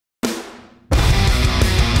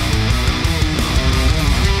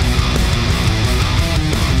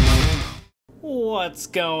What's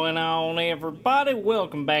going on, everybody?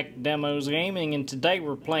 Welcome back to Demos Gaming, and today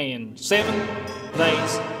we're playing 7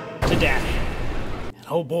 Days to Die. And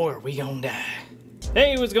oh boy, are we gonna die.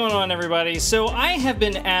 Hey, what's going on, everybody? So I have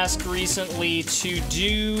been asked recently to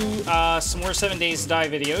do some more 7 Days to Die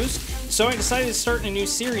videos, so I decided to start a new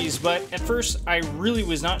series, but at first I really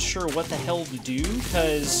was not sure what the hell to do,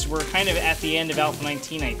 because we're kind of at the end of Alpha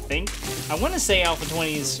 19, I think. I want to say Alpha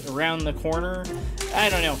 20 is around the corner. I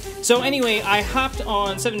don't know. So anyway, I hopped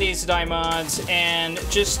on 7 Days to Die mods and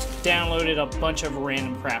just downloaded a bunch of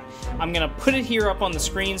random crap. I'm going to put it here up on the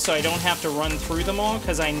screen so I don't have to run through them all,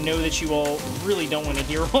 because I know that you all really don't want to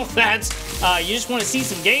hear all that. You just want to see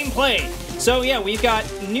some gameplay. So yeah, we've got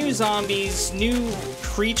new zombies, new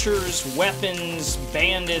creatures, weapons,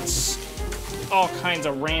 bandits, all kinds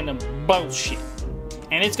of random bullshit.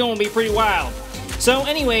 And it's going to be pretty wild. So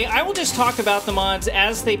anyway, I will just talk about the mods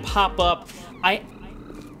as they pop up. I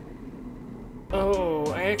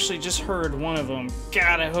actually just heard one of them.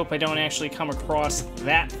 God, I hope I don't actually come across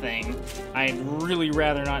that thing. I'd really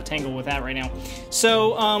rather not tangle with that right now.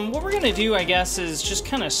 So, what we're gonna do, I guess, is just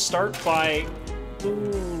kind of start by...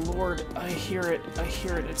 Ooh, Lord, I hear it,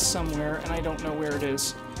 it's somewhere, and I don't know where it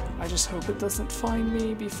is. I just hope it doesn't find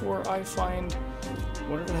me before I find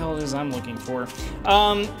whatever the hell it is I'm looking for.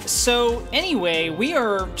 So anyway, we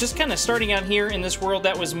are just kind of starting out here in this world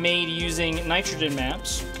that was made using nitrogen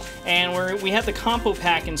maps. And we have the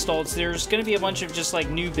Compopack installed, so there's going to be a bunch of just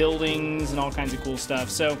like new buildings and all kinds of cool stuff.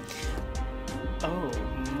 So, oh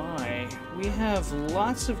my, we have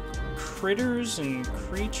lots of critters and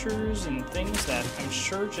creatures and things that I'm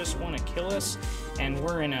sure just want to kill us. And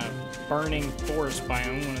we're in a burning forest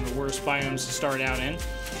biome, one of the worst biomes to start out in.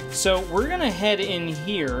 So we're going to head in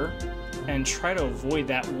here and try to avoid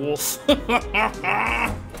that wolf.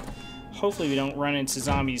 Hopefully we don't run into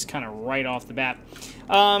zombies kind of right off the bat.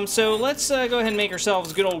 So let's go ahead and make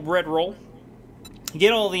ourselves a good old bread roll.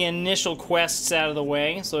 Get all the initial quests out of the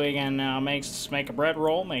way so we can make a bread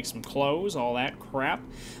roll, make some clothes, all that crap.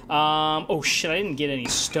 Oh shit, I didn't get any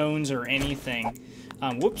stones or anything.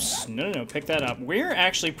 Whoops, no, pick that up. We're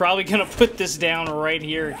actually probably going to put this down right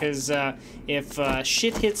here, because if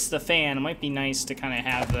shit hits the fan, it might be nice to kind of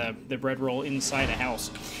have the bread roll inside a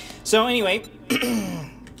house. So anyway...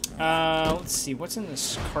 let's see, what's in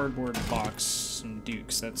this cardboard box? Some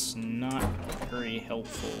dukes. That's not very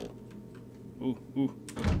helpful. Ooh,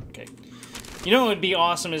 okay. You know what would be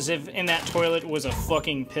awesome is if in that toilet was a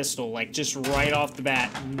fucking pistol, like just right off the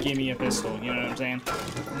bat, give me a pistol, you know what I'm saying?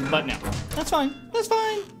 But no, that's fine, that's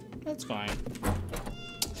fine.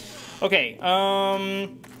 Okay,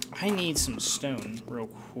 I need some stone real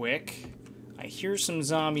quick. I hear some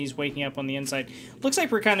zombies waking up on the inside. Looks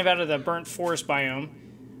like we're kind of out of the burnt forest biome.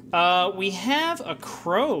 We have a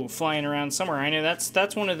crow flying around somewhere. I know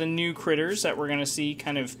that's one of the new critters that we're gonna see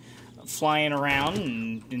kind of flying around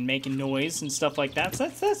and making noise and stuff like that. So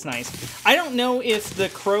that's nice. I don't know if the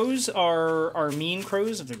crows are mean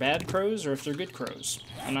crows, if they're bad crows, or if they're good crows.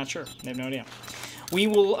 I'm not sure. I have no idea. We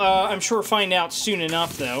will, I'm sure, find out soon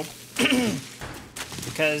enough, though.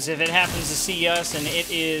 Because if it happens to see us and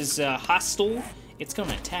it is hostile, it's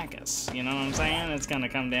gonna attack us. You know what I'm saying? It's gonna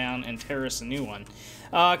come down and tear us a new one.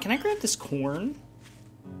 Can I grab this corn?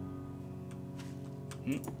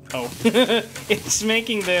 Oh. It's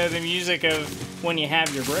making the music of when you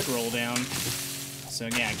have your bread roll down. So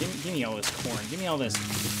yeah, give me all this corn. Give me all this.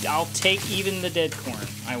 I'll take even the dead corn.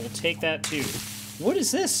 I will take that too. What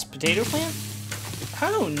is this? Potato plant?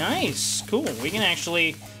 Oh, nice. Cool. We can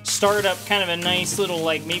actually start up kind of a nice little,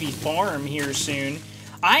 like, maybe farm here soon.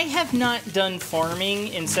 I have not done farming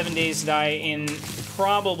in 7 Days to Die in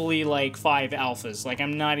probably like 5 alphas. Like,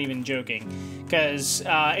 I'm not even joking. Because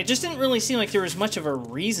it just didn't really seem like there was much of a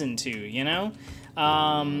reason to, you know?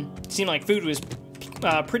 It seemed like food was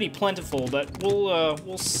pretty plentiful, but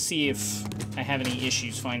we'll see if I have any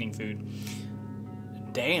issues finding food.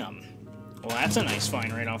 Damn. Well, that's a nice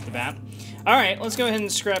find right off the bat. Alright, let's go ahead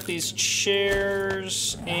and scrap these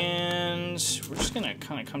chairs, and we're just gonna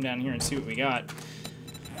kind of come down here and see what we got.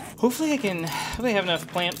 Hopefully I have enough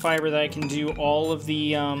plant fiber that I can do all of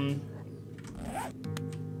the,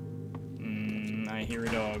 I hear a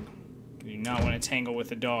dog. I do not want to tangle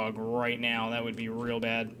with a dog right now. That would be real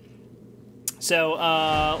bad. So,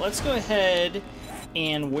 let's go ahead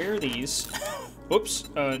and wear these. Whoops.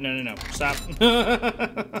 No. Stop.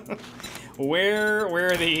 Where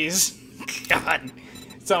are these? God.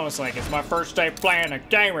 It's almost like it's my first day playing a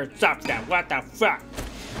game or something. What the fuck?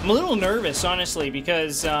 I'm a little nervous, honestly,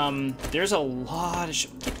 because there's a lot of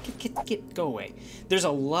Go away. There's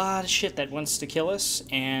a lot of shit that wants to kill us,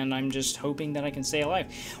 and I'm just hoping that I can stay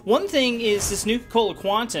alive. One thing is this Nuka-Cola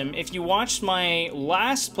Quantum. If you watched my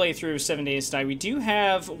last playthrough of 7 Days to Die, we do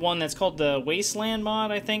have one that's called the Wasteland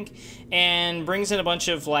mod, I think, and brings in a bunch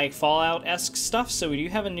of, like, Fallout-esque stuff, so we do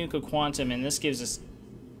have a Nuka Quantum, and this gives us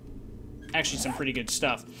actually some pretty good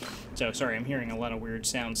stuff. So, sorry, I'm hearing a lot of weird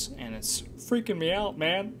sounds, and it's freaking me out,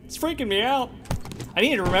 man. It's freaking me out. I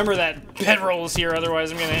need to remember that bedroll is here,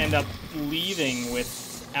 otherwise I'm going to end up leaving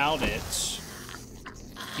without it.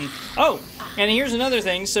 Oh, and here's another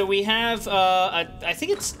thing. So we have, I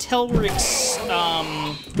think it's Telric's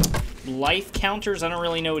life counters. I don't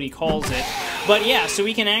really know what he calls it. But yeah, so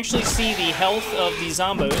we can actually see the health of the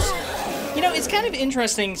zombos. You know, it's kind of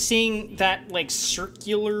interesting seeing that, like,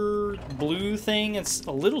 circular blue thing. It's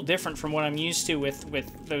a little different from what I'm used to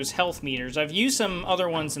with those health meters. I've used some other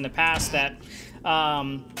ones in the past that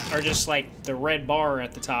are just, like, the red bar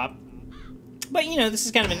at the top. But, you know, this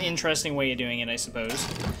is kind of an interesting way of doing it, I suppose.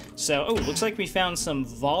 So, oh, looks like we found some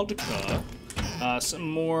vodka. Some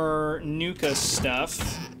more Nuka stuff.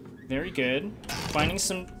 Very good. Finding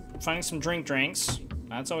some drinks.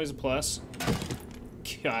 That's always a plus.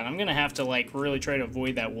 God, I'm gonna have to, like, really try to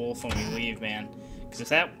avoid that wolf when we leave, man. Because if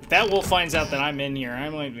that wolf finds out that I'm in here, I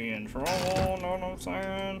might be in trouble. Know what I'm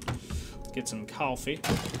saying? Let's get some coffee.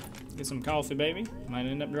 Get some coffee, baby. Might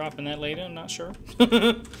end up dropping that later, I'm not sure.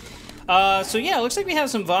 So yeah, it looks like we have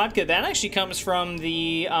some vodka. That actually comes from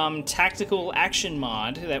the tactical action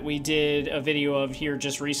mod that we did a video of here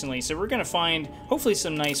just recently. So we're gonna find, hopefully,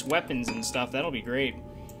 some nice weapons and stuff. That'll be great.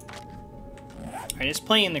 Alright, it's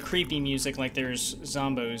playing the creepy music like there's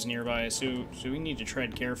zombos nearby, so we need to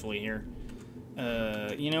tread carefully here.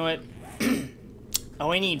 You know what?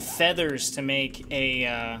 Oh, I need feathers to make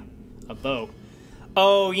a bow.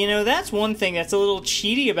 Oh, you know, that's one thing that's a little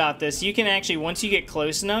cheaty about this. You can actually, once you get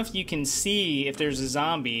close enough, you can see if there's a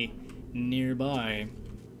zombie nearby.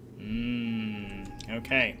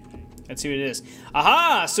 Okay. Let's see what it is.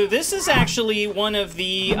 Aha! So this is actually one of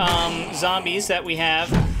the zombies that we have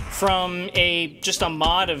from just a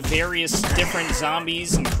mod of various different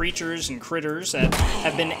zombies and creatures and critters that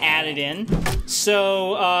have been added in.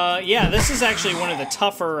 So, yeah, this is actually one of the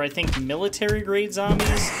tougher, I think, military-grade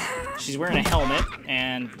zombies. She's wearing a helmet,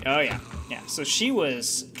 and, oh yeah, so she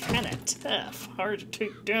was kind of tough, hard to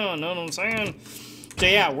take down, know what I'm saying? So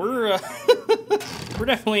yeah, we're we're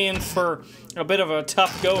definitely in for a bit of a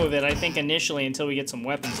tough go of it, I think, initially, until we get some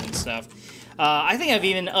weapons and stuff. I think I've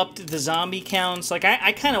even upped the zombie counts. Like,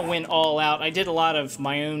 I kind of went all out. I did a lot of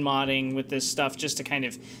my own modding with this stuff just to kind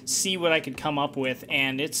of see what I could come up with,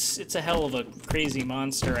 and it's a hell of a crazy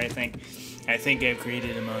monster, I think. I think I've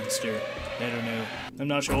created a monster. I don't know. I'm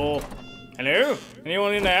not sure. Hello?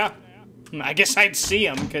 Anyone in there? I guess I'd see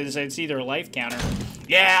them, because I'd see their life counter.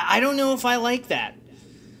 Yeah, I don't know if I like that.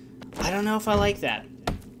 I don't know if I like that.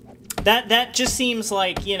 That just seems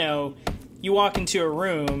like, you know, you walk into a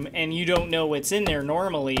room and you don't know what's in there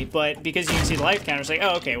normally, but because you can see the life counter, it's like,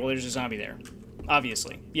 oh, okay, well, there's a zombie there.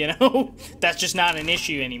 Obviously, you know? That's just not an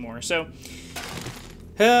issue anymore. So,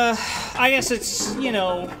 I guess it's, you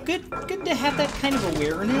know, good to have that kind of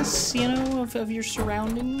awareness, you know, of your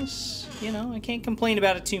surroundings. You know, I can't complain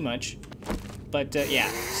about it too much. But, yeah,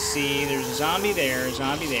 see, there's a zombie there,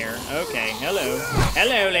 Okay, hello.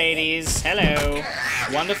 Hello, ladies. Hello.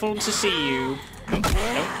 Wonderful to see you. Nope,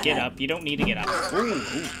 get up. You don't need to get up. Ooh.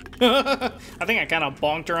 I think I kind of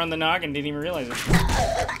bonked her on the noggin, didn't even realize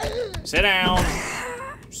it. Sit down.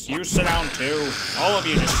 You sit down, too. All of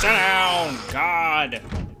you, just sit down. God.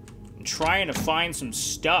 I'm trying to find some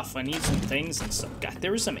stuff. I need some things and stuff. God,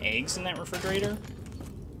 there were some eggs in that refrigerator.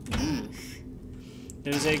 Ooh.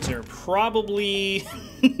 Those eggs are probably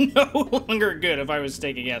no longer good, if I was to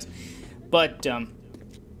take a guess. But,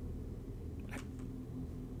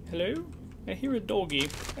 hello? I hear a doggy.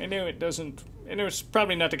 I know it doesn't... I know it's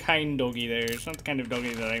probably not the kind doggy there. It's not the kind of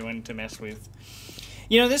doggy that I want to mess with.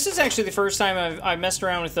 You know, this is actually the first time I've messed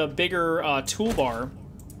around with a bigger toolbar,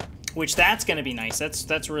 which that's going to be nice.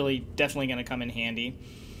 That's really definitely going to come in handy.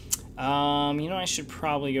 You know, I should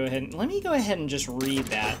probably go ahead and... Let me go ahead and just read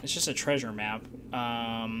that. It's just a treasure map.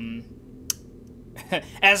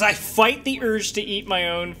 As I fight the urge to eat my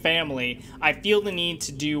own family, I feel the need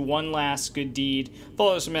to do one last good deed.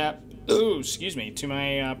 Follow this map. Oh, excuse me. To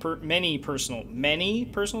my many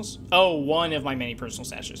personals? Oh, one of my many personal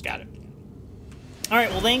stashes. Got it. All right.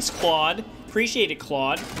 Well, thanks, Claude. Appreciate it,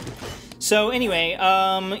 Claude. So anyway,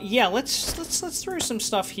 yeah, let's throw some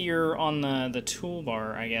stuff here on the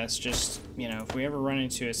toolbar, I guess. Just, you know, if we ever run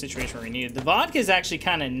into a situation where we need it. The vodka is actually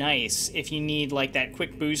kind of nice if you need like that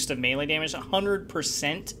quick boost of melee damage.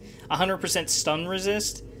 100% stun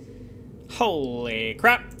resist. Holy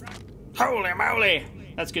crap. Holy moly.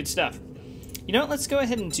 That's good stuff. You know what, let's go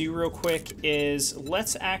ahead and do real quick is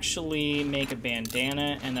let's actually make a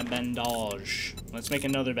bandana and a bandage. Let's make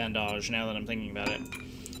another bandage now that I'm thinking about it.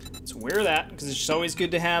 Let's wear that, because it's just always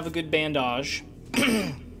good to have a good bandage.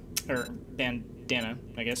 Or bandana,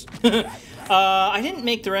 I guess. I didn't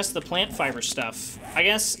make the rest of the plant fiber stuff. I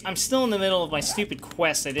guess I'm still in the middle of my stupid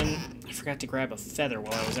quest. I forgot to grab a feather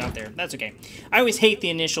while I was out there. That's okay. I always hate the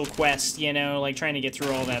initial quest, you know, like trying to get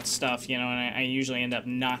through all that stuff, you know, and I usually end up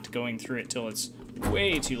not going through it till it's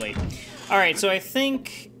way too late. Alright, so I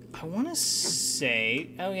think, I want to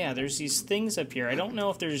say, oh yeah, there's these things up here. I don't know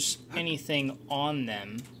if there's anything on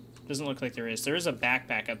them. Doesn't look like there is. There is a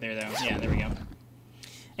backpack up there, though. Yeah, there we go.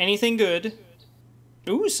 Anything good?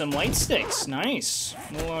 Ooh, some light sticks. Nice.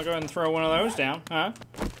 We'll go ahead and throw one of those down, huh?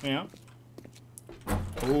 Yeah.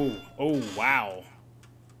 Ooh. Oh, wow.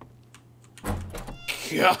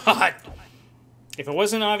 God. If it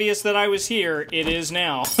wasn't obvious that I was here, it is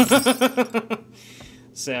now.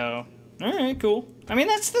 So, alright, cool. I mean,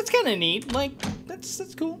 that's kind of neat. Like,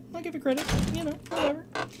 that's cool. I'll give it credit. You know, whatever.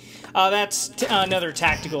 That's another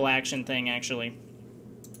tactical action thing, actually.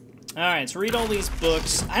 Alright, so read all these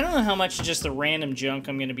books. I don't know how much just the random junk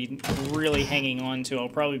I'm going to be really hanging on to. I'll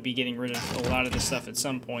probably be getting rid of a lot of this stuff at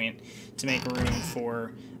some point to make room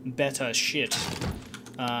for better shit.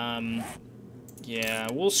 Yeah,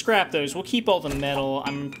 we'll scrap those. We'll keep all the metal.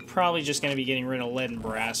 I'm probably just going to be getting rid of lead and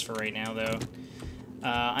brass for right now, though.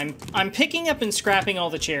 I'm picking up and scrapping all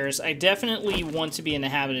the chairs. I definitely want to be in the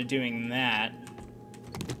habit of doing that.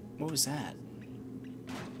 What was that?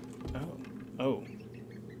 Oh.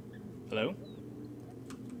 Hello?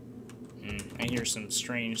 I hear some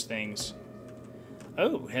strange things.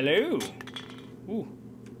 Oh, hello. Ooh,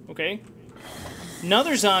 okay.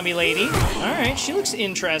 Another zombie lady. Alright, she looks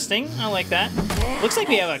interesting. I like that. Looks like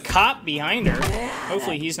we have a cop behind her.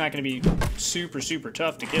 Hopefully he's not going to be super, super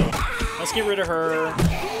tough to kill. Let's get rid of her.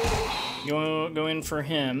 Go in for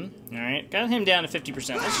him. Alright, got him down to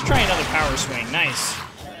 50%. Let's try another power swing. Nice.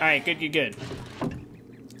 Alright, good.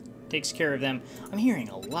 Takes care of them. I'm hearing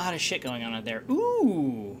a lot of shit going on out there.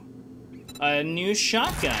 Ooh! A new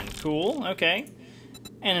shotgun. Cool, okay.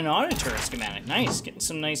 And an auto turret schematic. Nice. Getting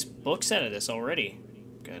some nice books out of this already.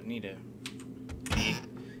 God, need to be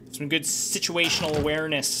some good situational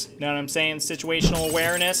awareness. Know what I'm saying? Situational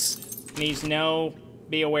awareness. Need to know,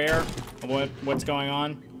 be aware of what's going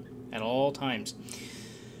on at all times.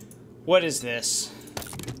 What is this?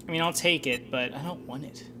 I mean, I'll take it, but I don't want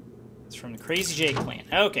it. It's from the Crazy Jake clan.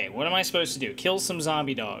 Okay, what am I supposed to do? Kill some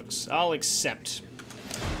zombie dogs. I'll accept.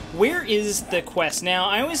 Where is the quest? Now,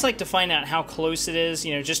 I always like to find out how close it is,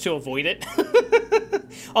 you know, just to avoid it.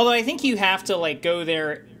 Although I think you have to, like, go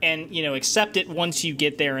there and, you know, accept it once you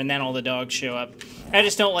get there and then all the dogs show up. I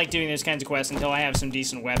just don't like doing those kinds of quests until I have some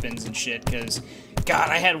decent weapons and shit, because, God,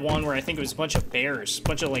 I had one where I think it was a bunch of bears. A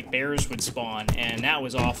bunch of, like, bears would spawn, and that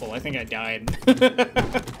was awful. I think I died.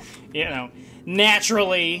 You know,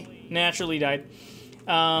 naturally died.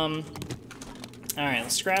 Alright,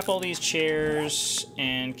 let's scrap all these chairs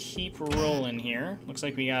and keep rolling here. Looks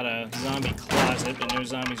like we got a zombie closet, but no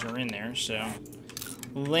zombies are in there, so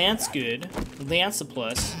that's good. That's a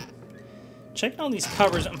plus. Checking all these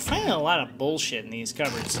cupboards. I'm finding a lot of bullshit in these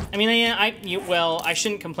cupboards. I mean, well, I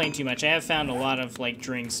shouldn't complain too much. I have found a lot of, like,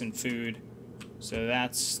 drinks and food, so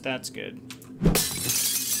that's good.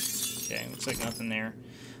 Okay, looks like nothing there.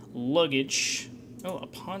 Luggage. Oh, a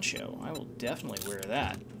poncho. I will definitely wear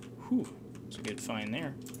that. Whew. It's a good find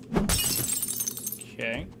there.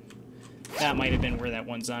 Okay. That might have been where that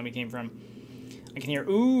one zombie came from. I can hear,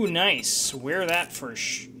 ooh, nice. Wear that for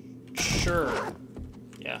sure.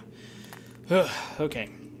 Yeah. Okay.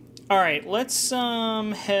 Alright, let's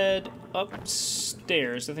head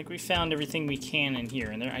upstairs. I think we found everything we can in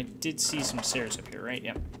here. And there, I did see some stairs up here, right?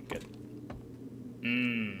 Yep, good.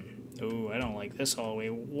 Ooh, I don't like this hallway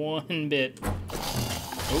one bit.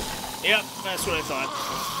 Oh, yep, that's what I thought.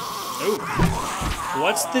 Ooh.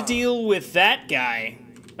 What's the deal with that guy?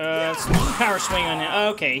 Power swing on him.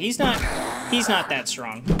 Okay, he's not that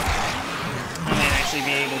strong. I might actually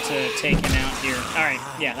be able to take him out here. Alright,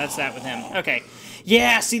 yeah, that's that with him. Okay.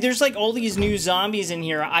 Yeah, see, there's like all these new zombies in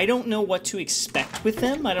here. I don't know what to expect with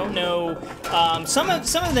them. I don't know. Some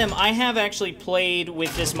of them I have actually played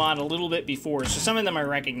with this mod a little bit before, so some of them I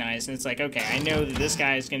recognize, and it's like, okay, I know that this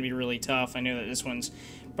guy is going to be really tough. I know that this one's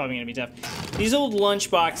probably going to be tough. These old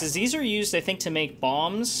lunch boxes, these are used, I think, to make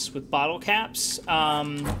bombs with bottle caps.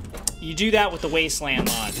 You do that with the Wasteland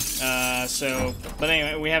mod. But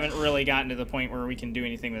anyway, we haven't really gotten to the point where we can do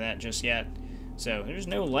anything with that just yet. So, there's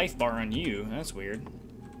no life bar on you. That's weird.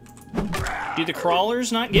 Do the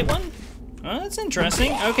crawlers not get one? Oh, that's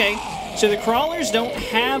interesting. Okay, so the crawlers don't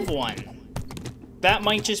have one. That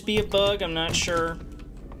might just be a bug. I'm not sure.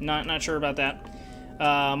 Not sure about that.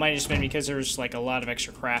 Might have just been because there's like a lot of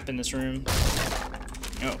extra crap in this room.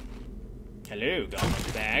 Oh. Hello,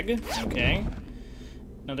 gauntlet bag. Okay.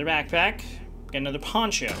 Another backpack. Got another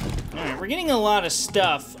poncho. Alright, we're getting a lot of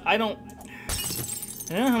stuff. I don't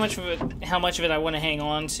know how much of it I want to hang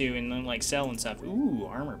on to and then like sell and stuff. Ooh,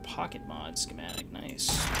 armor pocket mod schematic. Nice.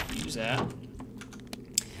 Use that.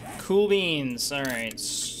 Cool beans. Alright.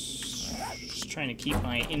 Just trying to keep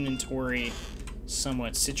my inventory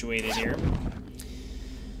somewhat situated here.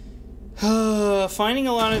 Finding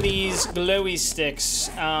a lot of these glowy sticks.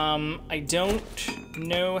 I don't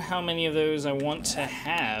know how many of those I want to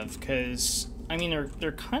have, because, I mean,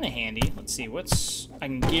 they're kind of handy. Let's see, I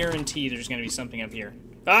can guarantee there's going to be something up here.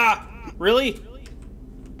 Ah! Really?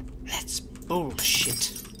 That's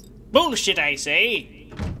bullshit. Bullshit, I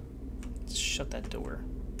say! Let's shut that door.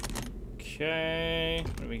 Okay,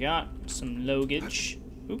 what do we got? Some luggage.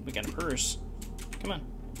 Ooh, we got a purse. Come on.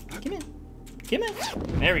 Come in. Come in.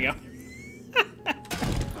 There we go.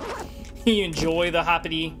 You enjoy the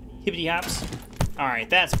hippity hops? Alright,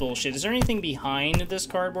 that's bullshit. Is there anything behind this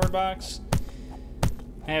cardboard box?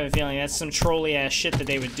 I have a feeling that's some trolly ass shit that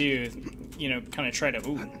they would do. You know, kind of try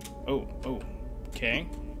to. Oh. Okay.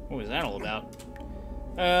 What was that all about?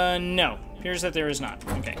 No. Appears that there is not.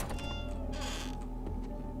 Okay.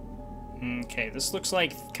 Okay, this looks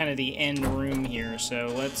like kind of the end room here,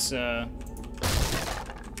 so let's, another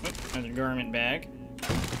garment bag.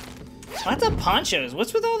 Lots of ponchos.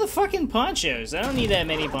 What's with all the fucking ponchos? I don't need that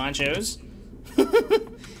many ponchos.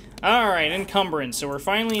 Alright, encumbrance. So we're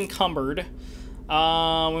finally encumbered. We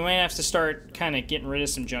might have to start kind of getting rid of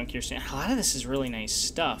some junk here soon. A lot of this is really nice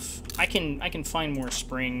stuff. I can find more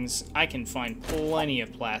springs. I can find plenty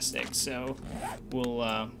of plastic. So we'll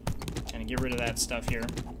kind of get rid of that stuff here.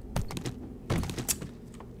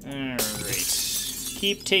 Alright.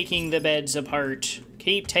 Keep taking the beds apart.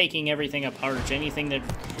 Keep taking everything apart. Anything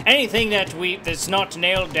that's not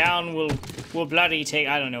nailed down will bloody take.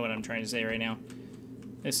 I don't know what I'm trying to say right now.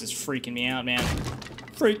 This is freaking me out, man.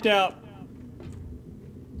 Freaked out.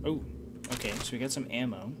 Oh, okay. So we got some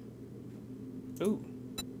ammo. Ooh,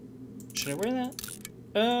 should I wear that?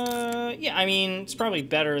 Yeah. I mean, it's probably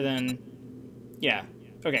better than. Yeah.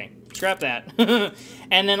 Okay. Scrap that.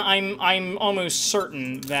 And then I'm almost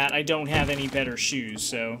certain that I don't have any better shoes.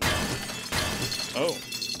 So. Oh.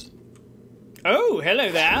 Oh,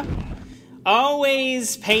 hello there.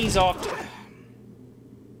 Always pays off.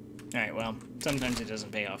 Alright, well, sometimes it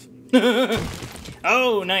doesn't pay off.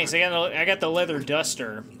 Oh, nice. I got the leather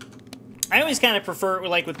duster. I always kind of prefer,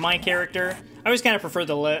 like with my character, I always kind of prefer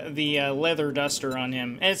the leather duster on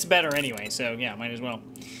him. And it's better anyway, so yeah, might as well.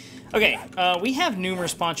 Okay, we have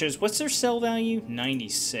numerous ponchos. What's their sell value?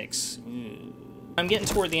 96. Ooh. I'm getting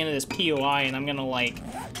toward the end of this POI, and I'm gonna, like,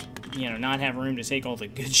 you know, not have room to take all the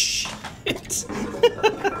good shit.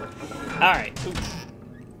 Alright.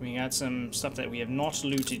 We got some stuff that we have not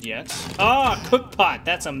looted yet. Ah, cook pot.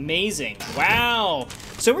 That's amazing. Wow.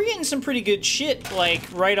 So we're getting some pretty good shit, like,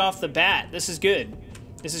 right off the bat. This is good.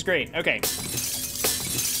 This is great. Okay.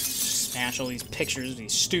 Smash all these pictures of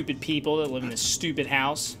these stupid people that live in this stupid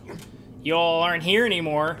house. Y'all aren't here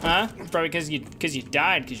anymore, huh? Probably because you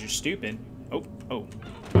died because you're stupid. Oh.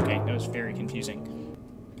 Okay, that was very confusing.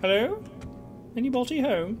 Hello? Anybody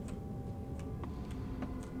home?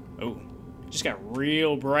 Oh, just got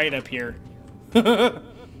real bright up here. Let's go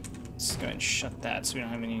ahead and shut that so we don't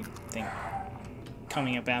have anything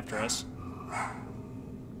coming up after us.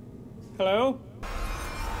 Hello?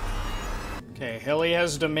 Okay, Helly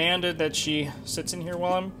has demanded that she sits in here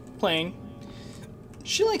while I'm playing.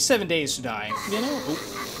 She likes 7 days to die, you know?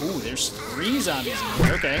 Ooh, there's 3 zombies in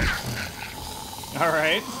here, okay.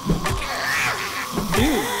 Alright.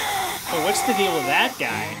 Dude. Oh, what's the deal with that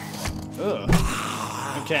guy? Ugh.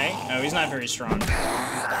 Okay. Oh, he's not very strong.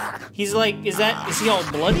 He's like, is he all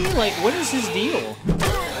bloody? Like, what is his deal?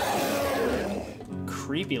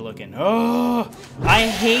 Creepy looking. Oh, I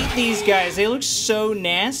hate these guys. They look so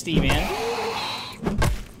nasty, man.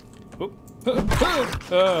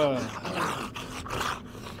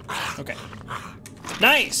 Okay.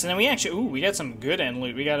 Nice. And then we actually, ooh, we got some good end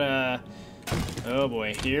loot. We got a, oh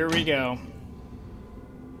boy, here we go.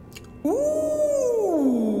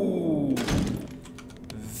 Ooh,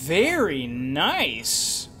 very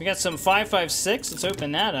nice. We got some 5.56. Let's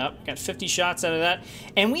open that up. Got 50 shots out of that.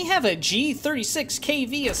 And we have a G36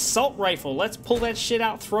 KV assault rifle. Let's pull that shit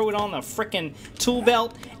out, throw it on the frickin' tool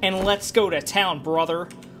belt, and let's go to town, brother.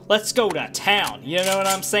 Let's go to town. You know what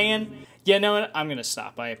I'm saying? You know what? I'm gonna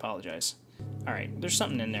stop. I apologize. All right, there's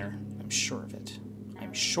something in there. I'm sure of it.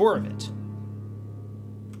 I'm sure of it.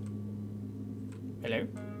 Hello?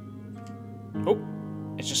 Oh,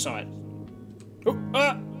 I just saw it.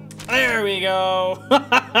 Oh, there we go.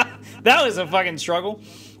 That was a fucking struggle.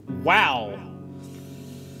 Wow.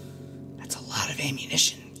 That's a lot of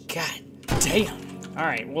ammunition. God damn. All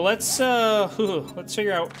right, well, let's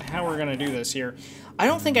figure out how we're gonna do this here. I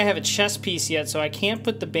don't think I have a chest piece yet, so I can't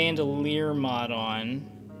put the bandolier mod on.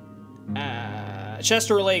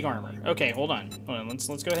 Chest or leg armor. Okay, hold on. Let's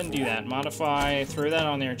go ahead and do that. Modify, throw that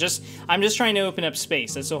on there. I'm just trying to open up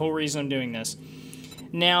space. That's the whole reason I'm doing this.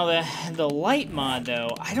 Now the light mod though,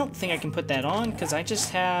 I don't think I can put that on because I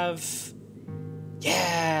just have,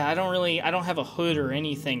 yeah, I don't have a hood or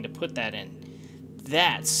anything to put that in.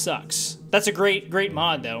 That sucks. That's a great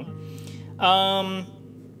mod though.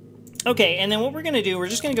 Okay, and then what we're gonna do, we're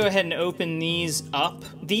just gonna go ahead and open these up.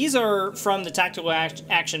 These are from the tactical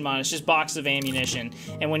action mod. It's just boxes of ammunition,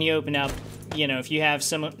 and when you open up, you know, if you have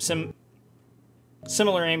some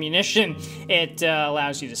similar ammunition, it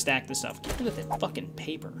allows you to stack the stuff. Get rid of that fucking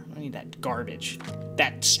paper. I need that garbage.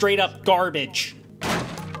 That straight up garbage.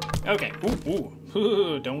 Okay.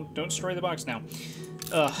 Ooh. Don't destroy the box now.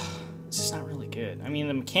 Ugh. This is not really good. I mean,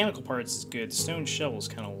 the mechanical parts is good. The stone shovel's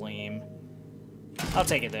kind of lame. I'll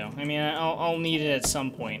take it though. I mean, I'll need it at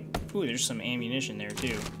some point. Ooh, there's some ammunition there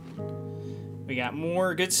too. We got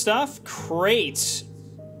more good stuff. Crate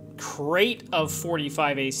of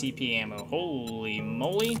 45 ACP ammo. Holy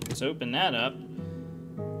moly. Let's open that up.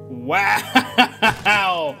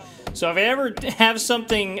 Wow. So if I ever have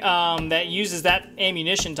something that uses that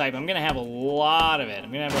ammunition type, I'm gonna have a lot of it.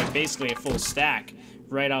 I'm gonna have like basically a full stack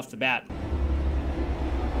right off the bat.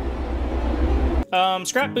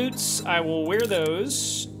 Scrap boots, I will wear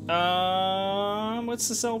those. What's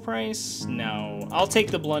the sell price? No. I'll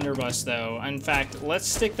take the blunderbuss though. In fact, let's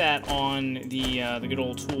stick that on the good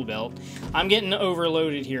old tool belt. I'm getting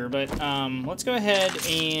overloaded here, but let's go ahead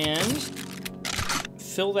and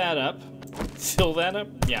fill that up. Fill that up?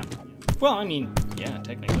 Yeah. Well, I mean, yeah,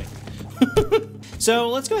 technically. So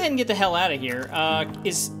let's go ahead and get the hell out of here.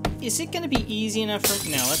 Is it gonna be easy enough for,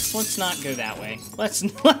 no, let's not go that way.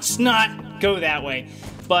 Let's not go that way.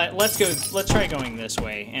 But let's try going this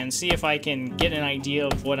way and see if I can get an idea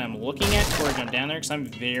of what I'm looking at before I jump down there, because I'm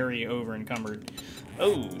very over encumbered.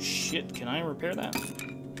 Oh shit, can I repair that?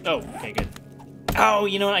 Oh, okay, good. Oh,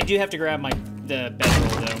 you know what, I do have to grab the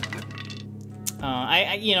bedroll though.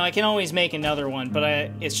 I can always make another one, but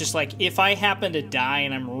it's just like, if I happen to die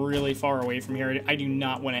and I'm really far away from here, I do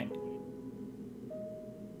not want to.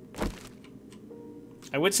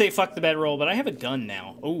 I would say fuck the bedroll, but I have a gun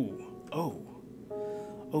now. Oh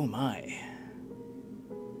my.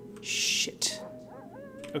 Shit.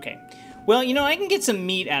 Okay. Well, you know, I can get some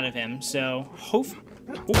meat out of him, so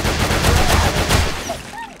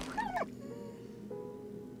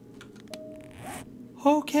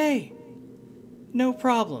okay. No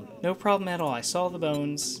problem. No problem at all. I saw the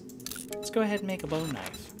bones. Let's go ahead and make a bone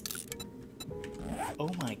knife. Oh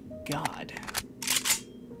my god.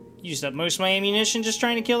 Used up most of my ammunition just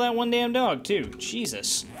trying to kill that one damn dog, too.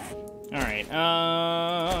 Jesus. Alright,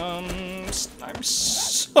 I'm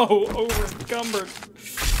so over-encumbered.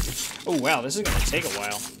 Oh, wow, this is gonna take a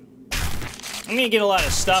while. I'm gonna get a lot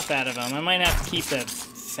of stuff out of him. I might have to keep the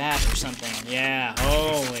fat or something. Yeah,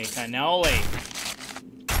 holy cannoli.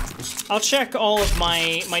 I'll check all of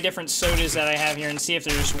my different sodas that I have here and see if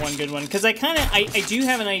there's one good one. Because I do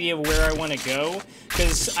have an idea of where I want to go.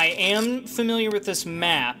 Because I am familiar with this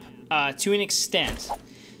map to an extent.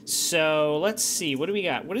 So let's see, what do we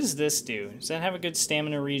got? What does this do? Does that have a good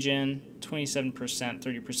stamina regen? 27%,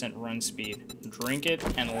 30% run speed. Drink it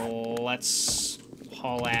and let's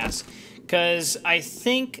haul ass. Because I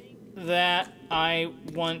think that I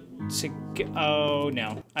want to go... Oh,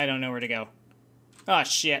 no. I don't know where to go. Oh,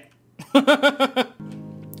 shit.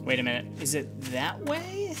 Wait a minute. Is it that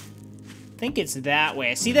way? I think it's that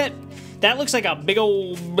way. I see that... That looks like a big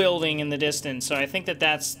old building in the distance, so I think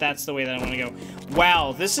that's the way that I want to go.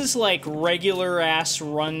 Wow, this is like regular-ass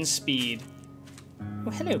run speed.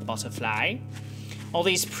 Oh, hello, butterfly. All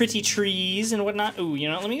these pretty trees and whatnot. Ooh,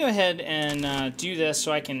 you know, let me go ahead and do this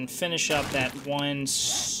so I can finish up that one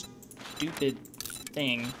stupid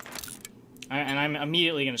thing. And I'm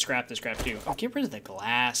immediately going to scrap this crap, too. Oh, get rid of the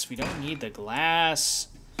glass. We don't need the glass.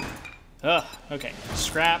 Ugh, okay.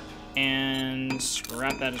 Scrap and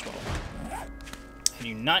scrap that as well. I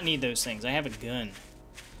do not need those things. I have a gun.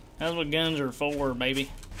 That's what guns are for, baby.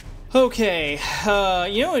 Okay,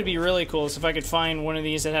 you know what would be really cool is if I could find one of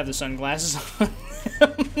these that have the sunglasses on.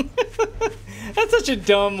 That's such a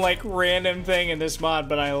dumb, like, random thing in this mod,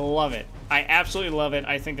 but I love it. I absolutely love it.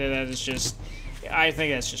 I think that is just... I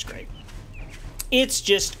think that's just great. It's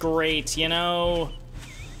just great, you know?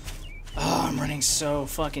 Oh, I'm running so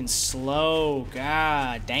fucking slow.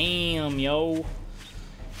 God damn, yo.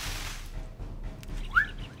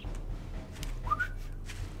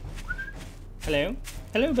 Hello?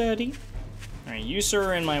 Hello, buddy. Alright, you, sir,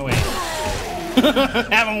 are in my way.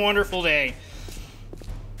 Have a wonderful day.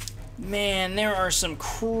 Man, there are some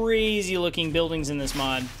crazy looking buildings in this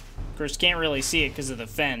mod. Of course, can't really see it because of the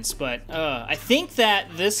fence, but I think that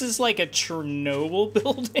this is like a Chernobyl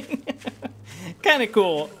building. Kind of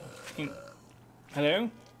cool. Hello?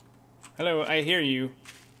 Hello, I hear you.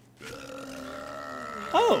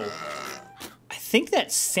 Oh! I think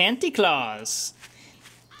that's Santa Claus.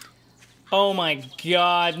 Oh my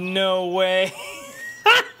god, no way.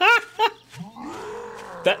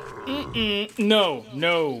 That, no,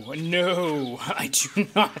 no, no, I do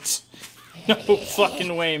not. No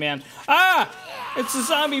fucking way, man. Ah! It's a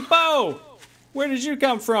zombie bow! Where did you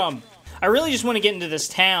come from? I really just want to get into this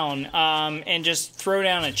town, and just throw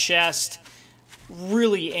down a chest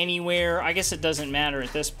really anywhere. I guess it doesn't matter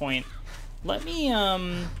at this point. Let me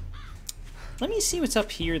see what's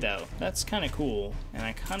up here, though. That's kind of cool, and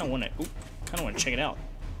I kind of want to, check it out.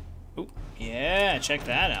 Ooh, yeah, check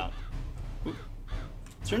that out. Ooh.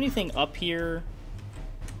 Is there anything up here?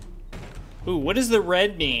 Ooh, what does the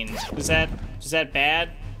red mean? Is that bad?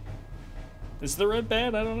 Is the red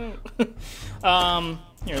bad? I don't know.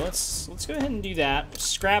 Here, let's go ahead and do that.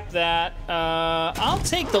 Scrap that. I'll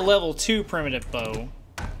take the level 2 primitive bow.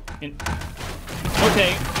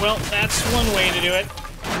 Okay, well, that's one way to do it.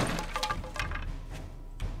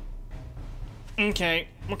 Okay,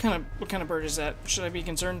 what kind of bird is that? Should I be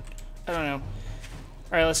concerned? I don't know. All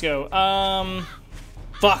right, let's go.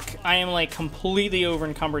 Fuck, I am like completely over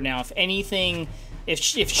encumbered now. If anything, if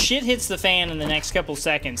shit hits the fan in the next couple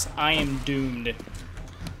seconds, I am doomed.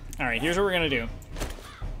 All right, here's what we're gonna do.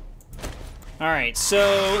 All right,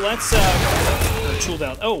 so let's tool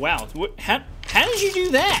belt. Oh wow, how did you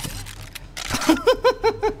do that? It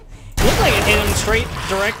looked like it hit him straight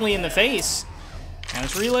directly in the face. Now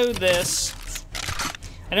let's reload this.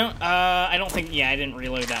 I don't think, yeah, I didn't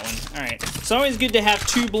reload that one. All right, it's always good to have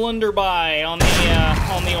 2 blunderby on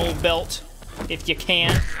the old belt, if you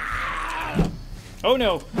can. Oh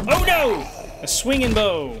no, oh no! A swinging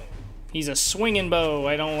bow. He's a swinging bow.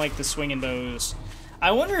 I don't like the swinging bows.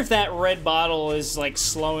 I wonder if that red bottle is like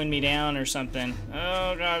slowing me down or something.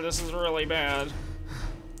 Oh god, this is really bad.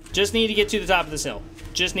 Just need to get to the top of this hill.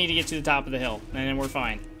 Just need to get to the top of the hill, and then we're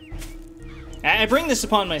fine. I bring this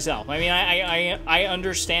upon myself. I mean, I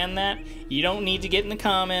understand that. You don't need to get in the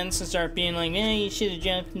comments and start being like, eh, you should have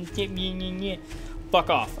jumped and...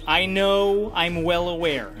 Fuck off. I know, I'm well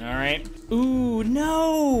aware, alright? Ooh,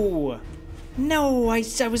 no! No, I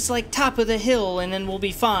was like top of the hill and then we'll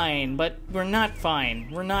be fine, but we're not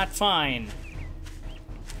fine. We're not fine.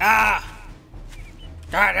 Ah!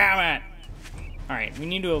 God damn it! Alright, we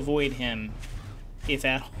need to avoid him, if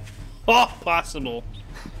at all possible.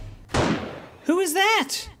 Who is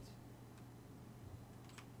that?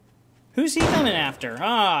 Who's he coming after?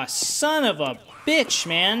 Ah, son of a bitch,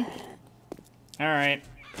 man. Alright.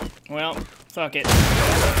 Well, fuck it.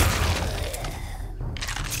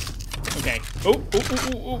 Okay.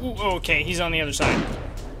 Oh, okay, he's on the other side.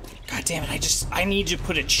 God damn it, I need to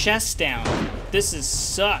put a chest down. This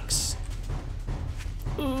sucks.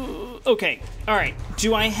 Ooh, okay, alright.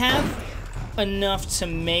 Do I have enough to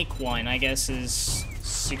make one, I guess is...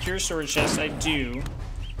 Secure storage chest, I do.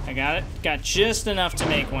 I got it. Got just enough to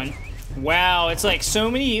make one. Wow, it's like so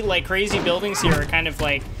many like crazy buildings here are kind of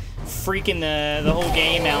like freaking the whole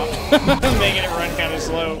game out. Making it run kind of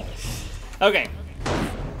slow. Okay.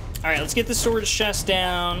 Alright, let's get the storage chest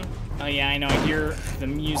down. Oh yeah, I know, I hear the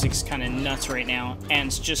music's kind of nuts right now.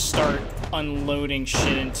 And just start unloading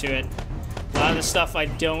shit into it. A lot of the stuff I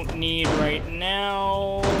don't need right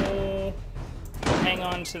now. Hang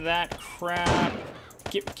on to that crap.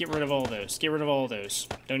 Get rid of all those. Get rid of all those.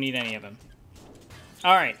 Don't need any of them.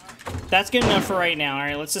 Alright. That's good enough for right now.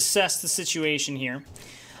 Alright, let's assess the situation here.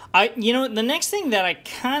 You know, the next thing that I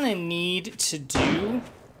kind of need to do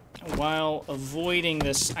while avoiding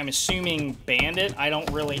this, I'm assuming bandit, I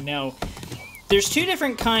don't really know. There's 2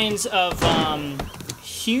 different kinds of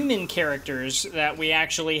human characters that we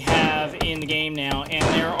actually have in the game now, and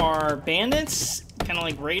there are bandits, kind of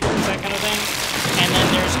like raiders, that kind of thing, and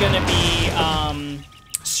then there's going to be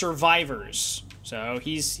survivors. So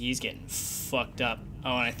he's getting fucked up.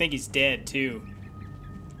 Oh, and I think he's dead too.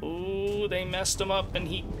 Ooh, they messed him up and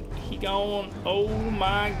he gone. Oh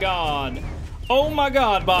my god. Oh my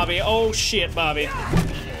god, Bobby. Oh shit, Bobby.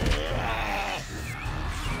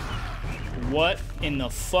 What in the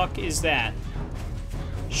fuck is that?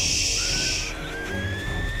 Shh.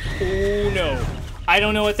 Oh no. I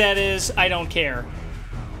don't know what that is. I don't care.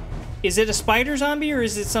 Is it a spider zombie or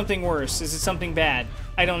is it something worse? Is it something bad?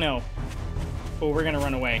 I don't know. Oh, we're gonna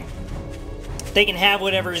run away. They can have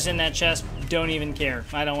whatever is in that chest. Don't even care.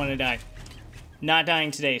 I don't want to die. Not dying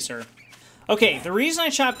today, sir. Okay, the reason I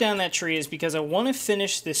chopped down that tree is because I want to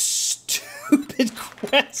finish this stupid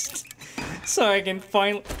quest. So I can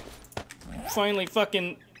finally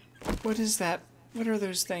fucking... What is that? What are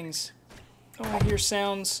those things? Oh, I hear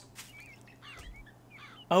sounds.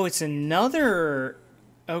 Oh, it's another...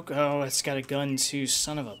 Oh, it's got a gun too.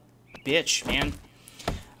 Son of a bitch, man.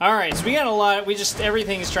 Alright, so we got a lot...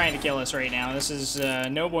 Everything's trying to kill us right now. This is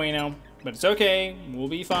no bueno. But it's okay. We'll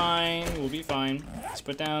be fine. We'll be fine. Let's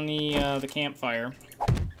put down the campfire.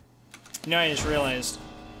 You know, I just realized.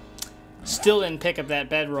 Still didn't pick up that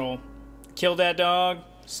bedroll. Killed that dog.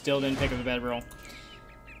 Still didn't pick up the bedroll.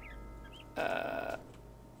 I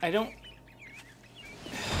don't...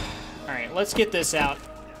 Alright, let's get this out.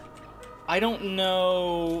 I don't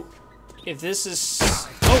know if this is...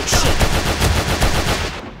 Oh, shit!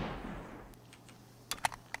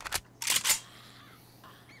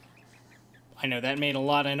 I know, that made a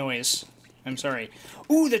lot of noise. I'm sorry.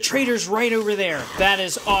 Ooh, the trader's right over there. That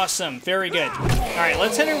is awesome. Very good. Alright,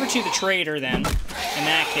 let's head over to the trader then, in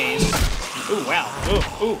that case. Ooh, wow.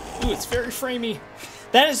 Ooh, it's very framey.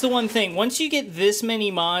 That is the one thing. Once you get this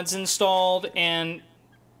many mods installed and...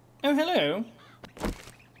 Oh, hello.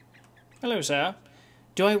 Hello, sir.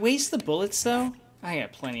 Do I waste the bullets, though? I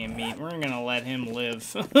got plenty of meat. We're gonna let him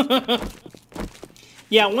live.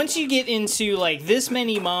 Yeah, once you get into, like, this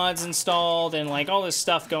many mods installed and, like, all this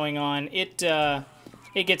stuff going on, it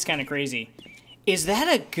gets kind of crazy. Is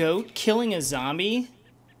that a goat killing a zombie?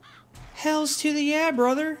 Hells to the yeah,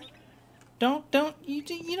 brother. You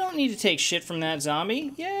don't need to take shit from that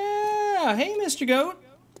zombie. Yeah, hey, Mr. Goat.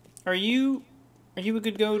 Are you a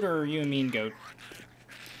good goat or are you a mean goat?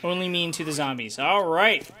 Only mean to the zombies. All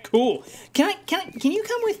right, cool. Can you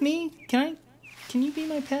come with me? Can you be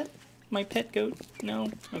my pet? My pet goat?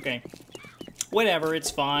 No? Okay. Whatever,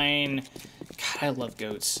 it's fine. God, I love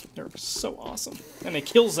goats. They're so awesome. And they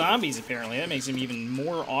kill zombies, apparently. That makes them even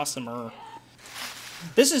more awesomer.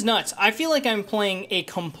 This is nuts. I feel like I'm playing a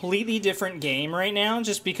completely different game right now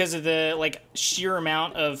just because of the, like, sheer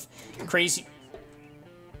amount of crazy...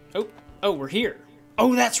 Oh, we're here.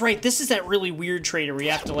 Oh, that's right. This is that really weird trader where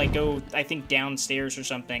you have to, like, go, I think, downstairs or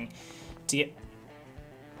something to get...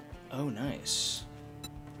 Oh, nice.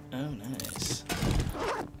 Oh, nice.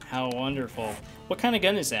 How wonderful. What kind of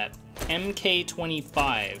gun is that?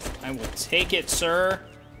 MK25. I will take it, sir.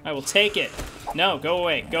 I will take it. No, go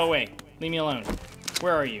away. Go away. Leave me alone.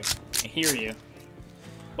 Where are you? I hear you.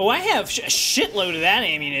 Oh, I have a shitload of that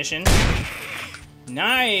ammunition.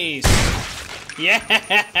 Nice.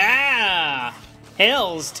 Yeah.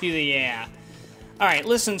 Hells to the yeah. Alright,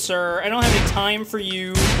 listen, sir. I don't have any time for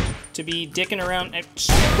you to be dicking around.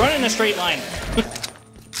 Run in a straight line.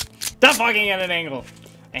 Stop fucking at an angle.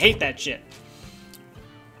 I hate that shit.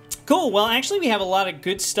 Cool. Well, actually, we have a lot of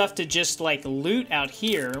good stuff to just, like, loot out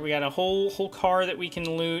here. We got a whole car that we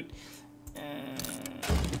can loot.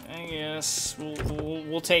 I guess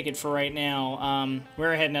we'll take it for right now.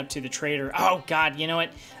 We're heading up to the trader. Oh, God. You know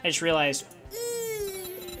what? I just realized.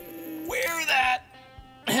 Wear that.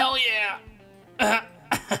 Hell yeah.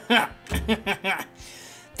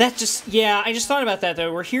 That just, yeah, I just thought about that,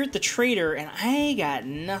 though. We're here at the trader, and I got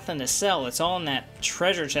nothing to sell. It's all in that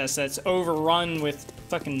treasure chest that's overrun with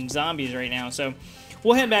fucking zombies right now, so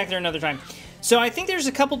we'll head back there another time. So I think there's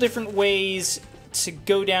a couple different ways to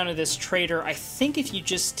go down to this trader. I think if you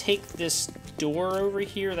just take this door over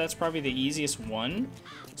here, that's probably the easiest one.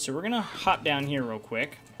 So we're gonna hop down here real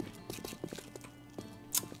quick.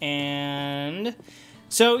 And...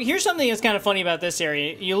 so here's something that's kind of funny about this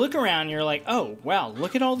area. You look around, you're like, oh, wow,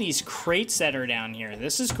 look at all these crates that are down here.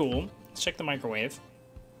 This is cool. Let's check the microwave.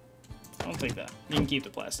 I'll take that. You can keep the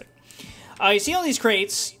plastic. You see all these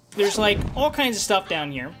crates? There's, like, all kinds of stuff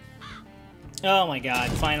down here. Oh, my God.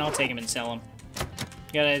 Fine, I'll take them and sell them.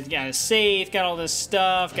 Got a safe, got all this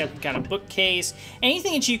stuff, got a bookcase.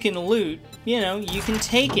 Anything that you can loot, you know, you can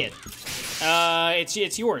take it.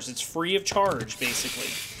 It's yours. It's free of charge, basically.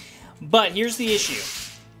 But here's the issue.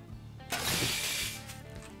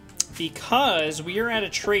 Because we are at a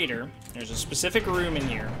trader, there's a specific room in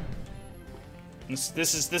here.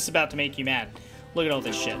 This is about to make you mad. Look at all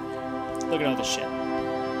this shit. Look at all this shit.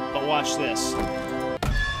 But watch this.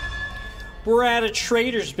 We're at a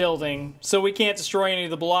trader's building, so we can't destroy any of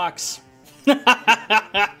the blocks. Look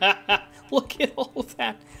at all of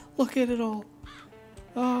that. Look at it all.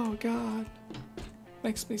 Oh, God.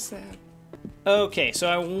 Makes me sad. Okay, so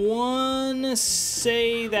I want to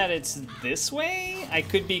say that it's this way. I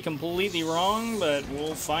could be completely wrong, but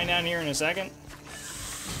we'll find out here in a second.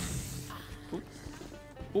 Ooh.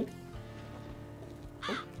 Ooh.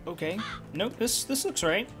 Oh, okay. Nope, this looks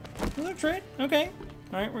right. It looks right. Okay.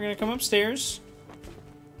 Alright, we're gonna come upstairs.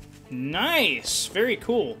 Nice! Very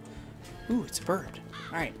cool. Ooh, it's a bird.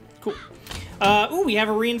 Alright, cool. Ooh, we have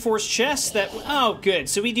a reinforced chest that... Oh, good.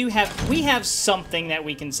 So we have something that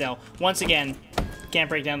we can sell. Once again, can't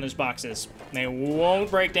break down those boxes. They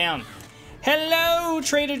won't break down. Hello,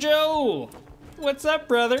 Trader Joe! What's up,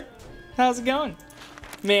 brother? How's it going?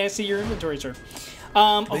 May I see your inventory, sir?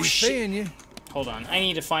 Oh, shit. You. Hold on. I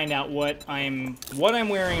need to find out what I'm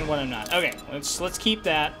wearing and what I'm not. Okay, let's keep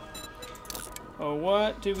that. Oh,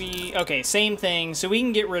 what do we... Okay, same thing. So we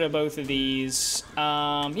can get rid of both of these.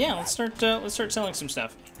 Yeah, let's start selling some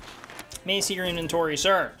stuff. May I see your inventory,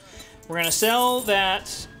 sir? We're gonna sell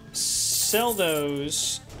that. Sell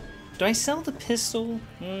those. Do I sell the pistol?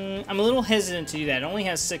 I'm a little hesitant to do that. It only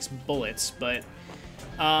has 6 bullets, but...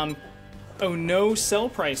 oh, no sell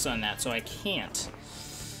price on that, so I can't.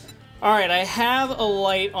 Alright, I have a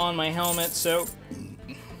light on my helmet, so...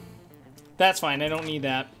 That's fine, I don't need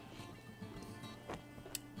that.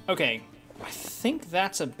 Okay, I think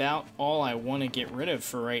that's about all I want to get rid of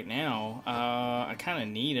for right now. I kind of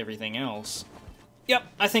need everything else. Yep,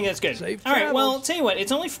 I think that's good. Alright, well, tell you what,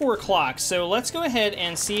 it's only 4 o'clock, so let's go ahead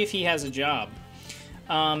and see if he has a job.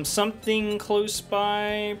 Something close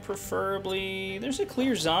by, preferably... There's a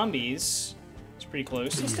clear zombies. It's pretty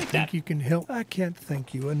close. Let's take that. Think you can help? I can't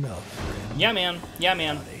thank you enough, friend. Yeah, man. Yeah,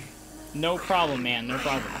 man. No problem, man. No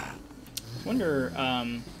problem. Wonder,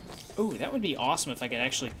 oh, that would be awesome if I could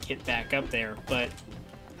actually get back up there, but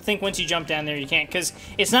I think once you jump down there, you can't, because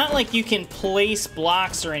it's not like you can place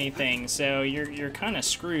blocks or anything, so you're kind of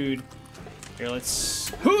screwed. Here,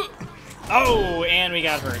 let's... Oh, and we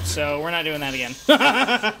got hurt, so we're not doing that again.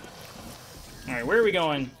 Alright, where are we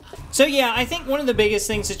going? So yeah, I think one of the biggest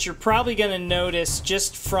things that you're probably going to notice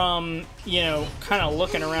just from, you know, kind of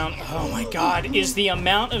looking around, oh my god, is the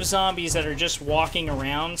amount of zombies that are just walking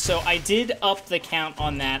around. So I did up the count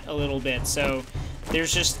on that a little bit. So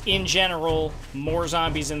there's just, in general, more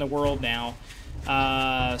zombies in the world now.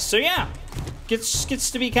 So yeah,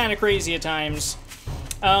 gets to be kind of crazy at times.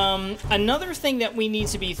 Another thing that we need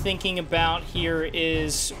to be thinking about here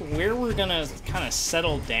is where we're going to kind of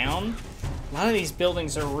settle down. A lot of these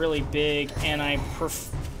buildings are really big, and I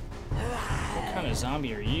prefer... What kind of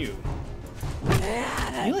zombie are you?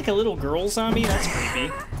 Are you like a little girl zombie? That's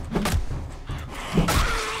creepy.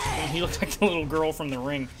 He looks like the little girl from The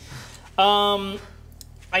Ring. Oh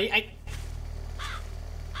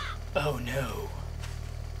no.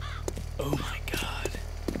 Oh my god.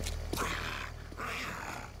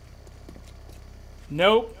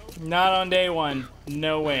 Nope. Not on day one.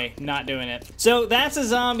 No way. Not doing it. So that's a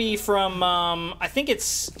zombie from, I think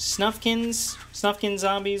it's Snufkin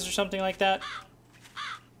zombies or something like that.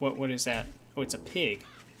 What is that? Oh, it's a pig.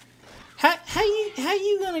 How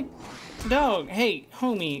you gonna... Dog, hey,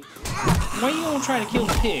 homie. Why you gonna try to kill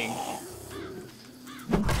the pig?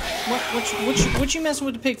 What you messing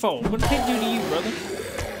with the pig for? What did the pig do to you, brother?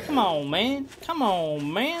 Come on, man. Come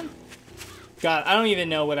on, man. God, I don't even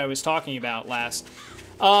know what I was talking about last.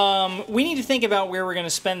 We need to think about where we're going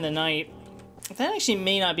to spend the night. That actually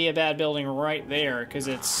may not be a bad building right there, because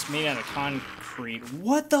it's made out of concrete.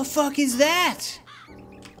 What the fuck is that?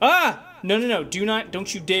 Ah! No.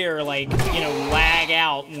 Don't you dare, like, you know, lag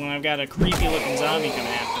out when I've got a creepy-looking zombie coming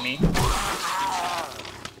after me.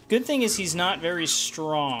 Good thing is he's not very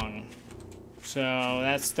strong. So,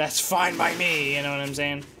 that's fine by me, you know what I'm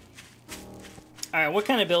saying? Alright, what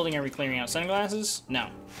kind of building are we clearing out? Sunglasses? No.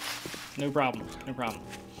 No problem. No problem.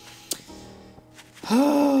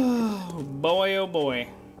 Oh, boy, oh boy.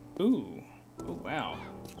 Ooh. Oh, wow.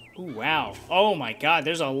 Ooh, wow. Oh my god,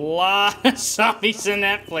 there's a lot of zombies in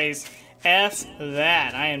that place. F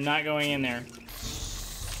that. I am not going in there.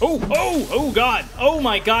 Oh god. Oh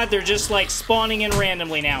my god, they're just like spawning in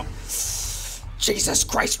randomly now. Jesus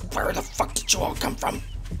Christ, where the fuck did you all come from?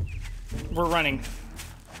 We're running.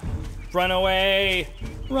 Run away.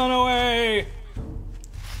 Run away.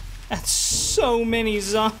 That's so many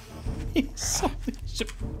zombies.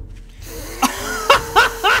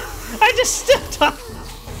 I just stepped on.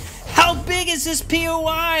 How big is this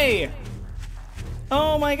POI?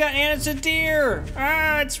 Oh my god, and it's a deer.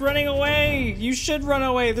 Ah, it's running away. You should run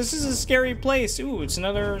away. This is a scary place. Ooh, it's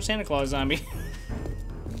another Santa Claus zombie.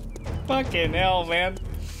 Fucking hell, man.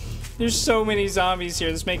 There's so many zombies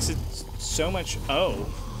here. This makes it so much... Oh.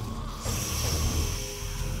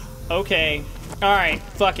 Okay. Alright,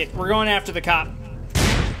 fuck it. We're going after the cop.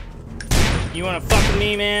 You wanna fuck with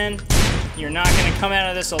me, man? You're not gonna come out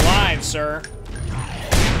of this alive, sir.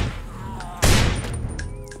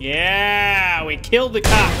 Yeah, we killed the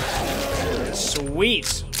cop.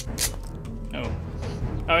 Sweet. Oh.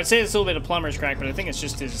 I would say it's a little bit of plumber's crack, but I think it's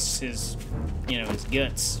just his you know, his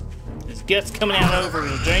guts. His guts coming out over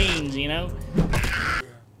his veins, you know?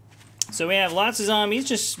 So we have lots of zombies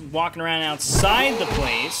just walking around outside the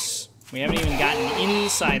place. We haven't even gotten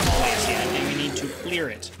inside the place yet, and we need to clear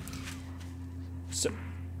it. So,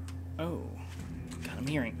 oh, God, I'm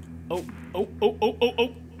hearing. Oh.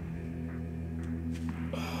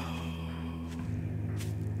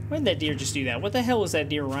 Where'd that deer just do that? What the hell was that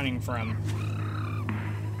deer running from?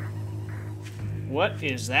 What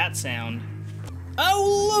is that sound?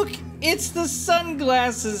 Oh, look! It's the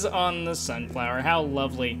sunglasses on the sunflower. How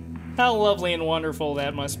lovely. How lovely and wonderful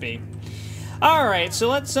that must be. Alright, so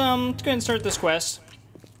let's go ahead and start this quest.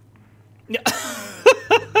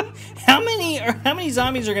 How many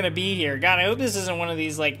zombies are gonna be here? God, I hope this isn't one of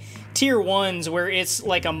these like tier 1s where it's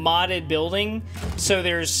like a modded building, so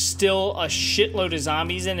there's still a shitload of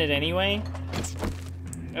zombies in it anyway.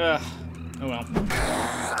 Ugh. Oh well.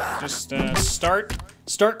 Just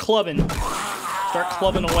start clubbing. Start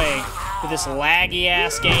clubbing away with this laggy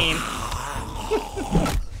ass game.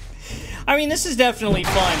 I mean, this is definitely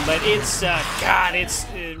fun, but it's, God, it's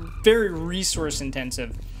very resource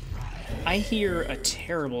intensive. I hear a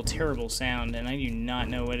terrible, terrible sound, and I do not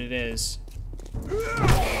know what it is.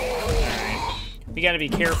 Alright. We gotta be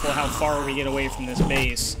careful how far we get away from this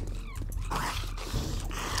base.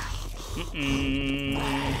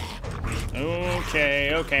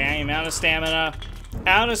 Okay, I am out of stamina.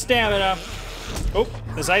 Out of stamina. Oh,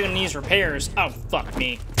 this item needs repairs. Oh, fuck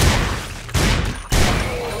me.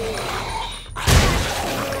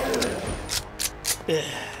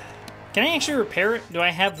 Can I actually repair it? Do I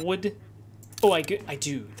have wood? Oh, I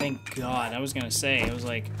do. Thank God. I was gonna say. I was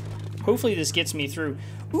like, hopefully this gets me through.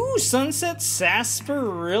 Ooh, Sunset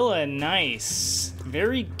Sarsaparilla. Nice.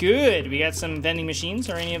 Very good. We got some vending machines.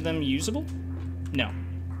 Are any of them usable? No.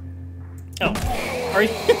 Oh. Are you...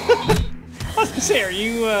 I was gonna say, are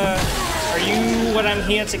you what I'm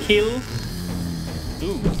here to kill?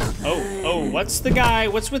 Ooh. Oh, what's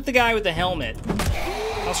with the guy with the helmet?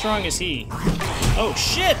 How strong is he? Oh,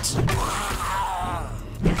 shit!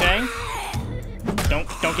 Okay.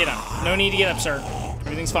 Don't get up. No need to get up, sir.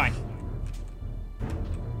 Everything's fine.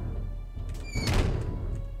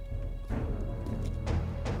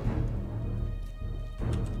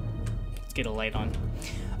 Let's get a light on.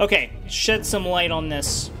 Okay, shed some light on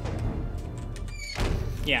this.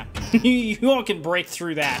 Yeah, you all can break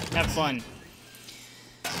through that. Have fun.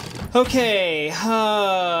 Okay,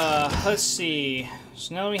 let's see.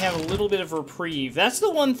 So now we have a little bit of reprieve. That's the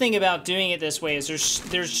one thing about doing it this way is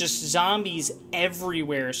there's just zombies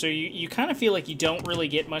everywhere. So you kind of feel like you don't really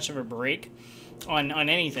get much of a break on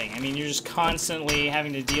anything. I mean, you're just constantly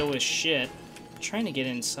having to deal with shit. I'm trying to get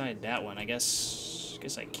inside that one. I guess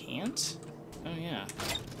I can't. Oh yeah.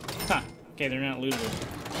 Huh. Okay, they're not lootable.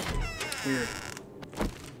 Weird.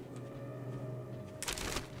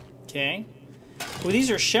 Okay. Well, these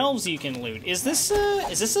are shelves you can loot. Is this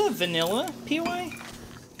a vanilla POI?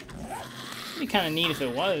 It'd be kind of neat if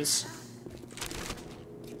it was.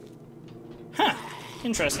 Huh.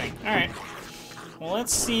 Interesting. Alright. Well,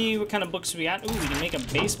 let's see what kind of books we got. Ooh, we can make a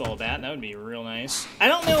baseball bat. That would be real nice. I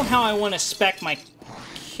don't know how I want to spec my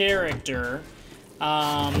character.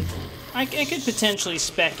 I could potentially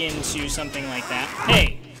spec into something like that.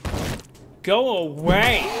 Hey! Go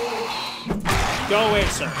away! Go away,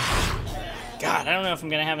 sir. God, I don't know if I'm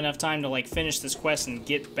gonna have enough time to, like, finish this quest and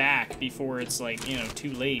get back before it's, like, you know,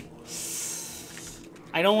 too late.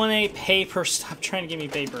 I don't want any paper. Stop trying to give me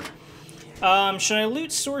paper. Should I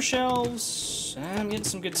loot store shelves? I'm getting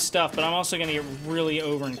some good stuff, but I'm also gonna get really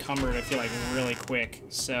over-encumbered, I feel like, really quick.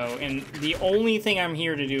 So, and the only thing I'm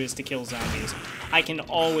here to do is to kill zombies. I can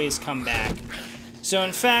always come back. So,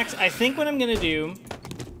 in fact, I think what I'm gonna do...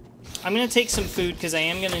 I'm gonna take some food, because I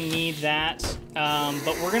am gonna need that.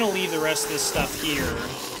 But we're gonna leave the rest of this stuff here.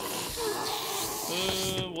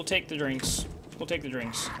 We'll take the drinks. We'll take the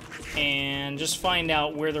drinks. And just find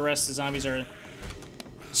out where the rest of the zombies are.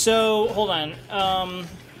 So, hold on.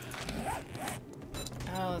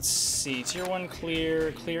 Let's see. Tier 1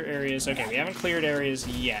 clear. Clear areas. Okay, we haven't cleared areas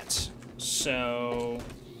yet. So...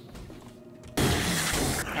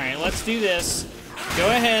 Alright, let's do this. Go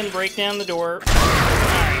ahead and break down the door.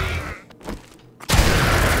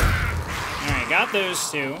 Alright, got those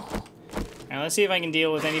two. Now let's see if I can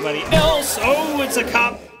deal with anybody else. Oh, it's a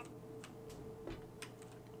cop.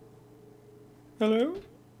 Hello?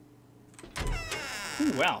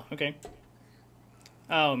 Ooh, wow, okay.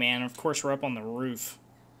 Oh man, of course we're up on the roof.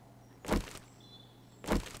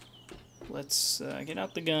 Let's get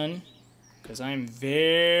out the gun, because I'm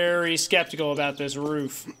very skeptical about this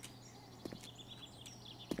roof.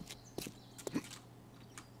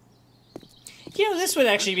 You know, this would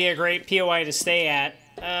actually be a great POI to stay at.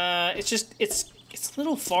 It's just, it's a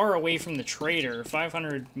little far away from the trader.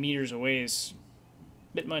 500 meters away is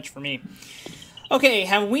a bit much for me. Okay,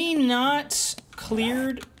 have we not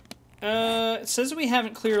cleared... it says we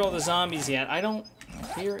haven't cleared all the zombies yet. I don't...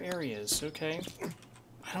 Clear areas, okay.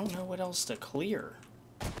 I don't know what else to clear.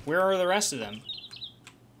 Where are the rest of them?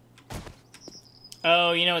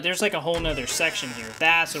 Oh, you know what? There's like a whole nother section here.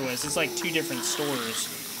 That's what it was. It's like 2 different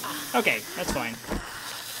stores. Okay, that's fine.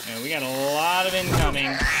 Yeah, we got a lot of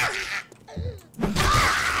incoming.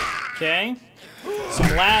 Okay.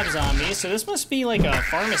 Some lab zombies. So this must be like a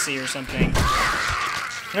pharmacy or something.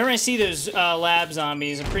 Whenever I see those lab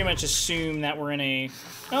zombies, I pretty much assume that we're in a...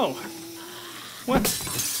 Oh. What?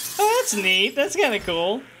 Oh, that's neat. That's kind of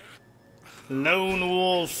cool. Lone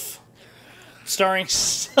Wolf. Starring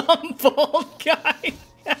some bald guy.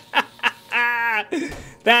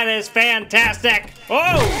 That is fantastic.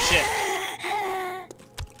 Oh, shit.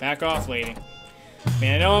 Back off, lady.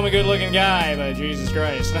 Man, I know I'm a good-looking guy, but Jesus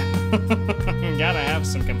Christ. Gotta have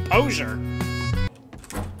some composure.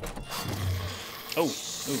 Oh,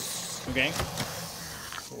 ooh, okay.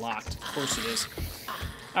 It's locked. Of course it is.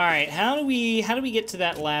 All right, how do we get to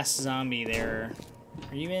that last zombie there?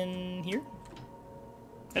 Are you in here?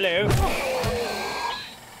 Hello.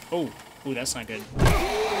 Oh, ooh, that's not good.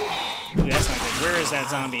 Ooh, that's not good. Where is that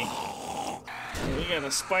zombie? We got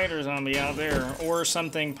a spider zombie out there, or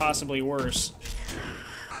something possibly worse.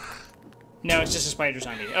 No, it's just a spider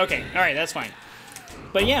zombie. Okay, all right, that's fine.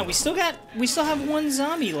 But yeah, we still have 1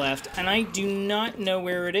 zombie left, and I do not know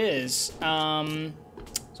where it is.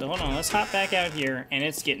 So hold on, let's hop back out here, and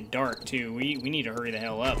it's getting dark too. We need to hurry the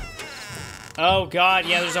hell up. Oh god,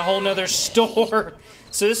 yeah, there's a whole nother store.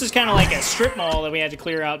 So this is kind of like a strip mall that we had to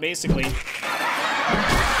clear out, basically.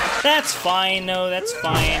 That's fine, no, that's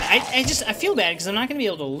fine. I feel bad because I'm not gonna be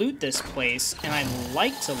able to loot this place, and I'd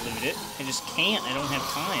like to loot it. I just can't. I don't have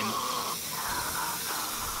time.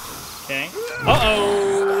 Okay.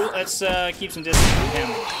 Uh-oh! Let's keep some distance from him.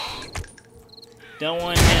 Don't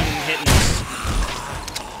want him hitting us.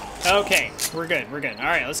 Okay, we're good, we're good.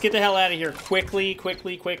 Alright, let's get the hell out of here quickly,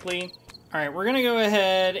 quickly, quickly. Alright, we're gonna go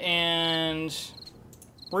ahead and...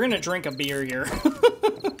 We're gonna drink a beer here.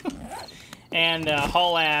 And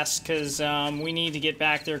haul ass, because we need to get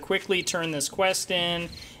back there quickly, turn this quest in,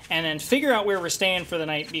 and then figure out where we're staying for the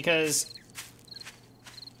night, because...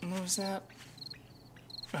 What was that?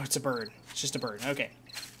 Oh, it's a bird. It's just a bird. Okay.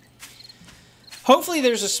 Hopefully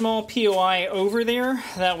there's a small POI over there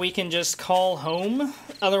that we can just call home.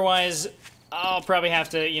 Otherwise, I'll probably have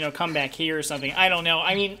to, you know, come back here or something. I don't know.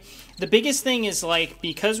 I mean, the biggest thing is, like,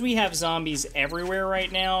 because we have zombies everywhere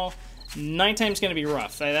right now, nighttime's going to be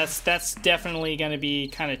rough. That's definitely going to be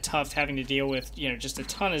kind of tough having to deal with, you know, just a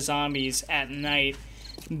ton of zombies at night.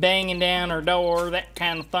 Banging down our door, that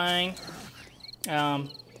kind of thing. But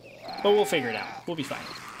we'll figure it out. We'll be fine.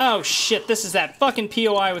 Oh shit, this is that fucking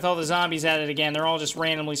POI with all the zombies at it again. They're all just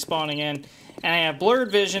randomly spawning in. And I have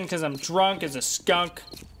blurred vision because I'm drunk as a skunk.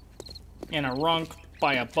 And a runk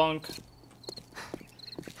by a bunk.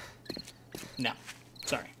 No.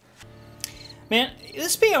 Sorry. Man,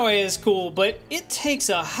 this POI is cool, but it takes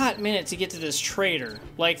a hot minute to get to this trader.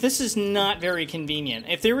 Like, this is not very convenient.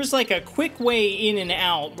 If there was like a quick way in and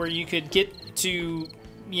out where you could get to,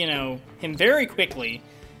 you know, him very quickly,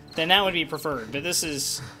 then that would be preferred, but this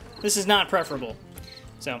is not preferable.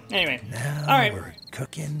 So, anyway. Now all right. We're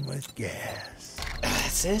cooking with gas.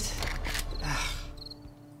 That's it?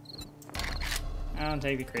 I don't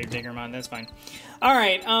take the grave digger mod, that's fine.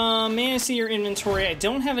 Alright, may I see your inventory? I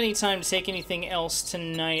don't have any time to take anything else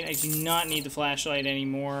tonight. I do not need the flashlight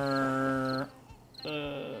anymore.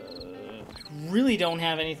 Really don't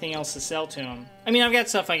have anything else to sell to him. I mean, I've got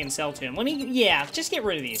stuff I can sell to him. Let me, yeah, just get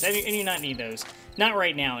rid of these. I do not need those. Not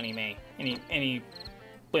right now, anyway.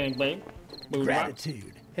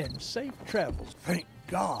 Gratitude and safe travels. Thank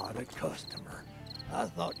God, a customer. I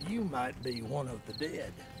thought you might be one of the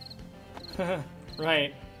dead.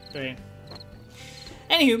 Right.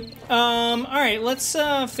 Anywho, alright, let's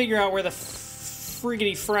figure out where the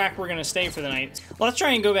friggity frack we're gonna stay for the night. Let's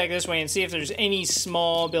try and go back this way and see if there's any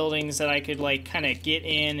small buildings that I could, like, kind of get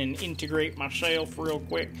in and integrate myself real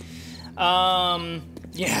quick.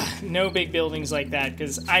 Yeah, no big buildings like that,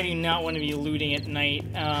 because I do not want to be looting at night.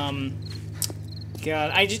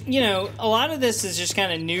 God, I just, you know, a lot of this is just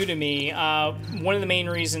kind of new to me. One of the main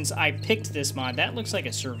reasons I picked this mod, that looks like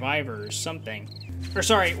a survivor or something. or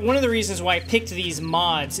sorry, one of the reasons why I picked these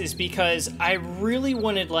mods is because I really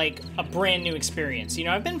wanted, like, a brand new experience. You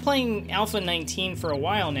know, I've been playing Alpha 19 for a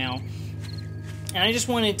while now, and I just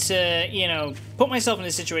wanted to, you know, put myself in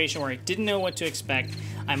a situation where I didn't know what to expect.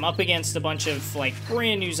 I'm up against a bunch of, like,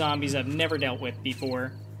 brand new zombies I've never dealt with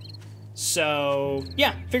before. So,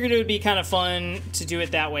 yeah, figured it would be kind of fun to do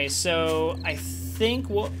it that way. So, I think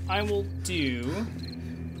what I will do...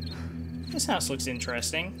 This house looks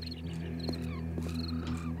interesting.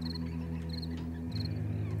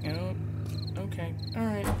 Oh, okay,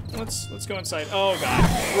 alright. Let's go inside. Oh, God.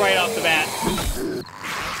 Right off the bat.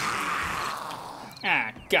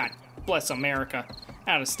 Ah, God bless America.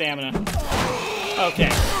 Out of stamina. Okay,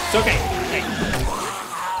 it's okay. Hey.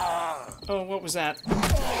 Oh, what was that?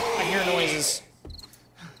 I hear noises.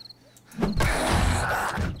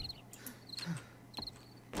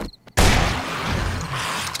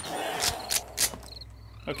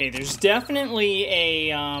 Okay, there's definitely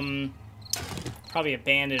a, probably a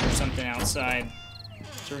bandit or something outside.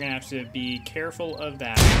 So we're gonna have to be careful of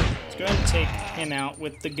that. Let's go ahead and take him out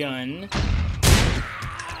with the gun.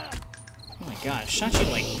 Oh my god, I shot you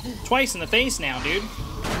like twice in the face now, dude.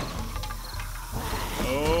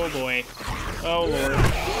 Oh boy. Oh lord.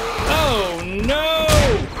 Oh no!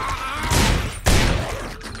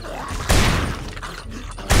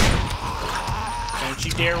 Don't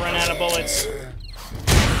you dare run out of bullets.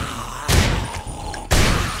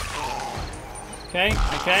 Okay,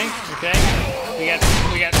 okay, okay. We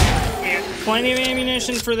got plenty of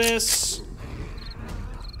ammunition for this.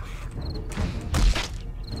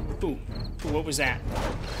 Ooh, what was that?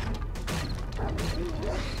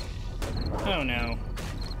 Oh no.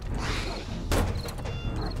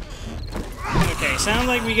 Okay, sounds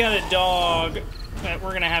like we got a dog that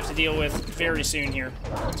we're gonna have to deal with very soon here.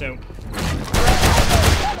 So.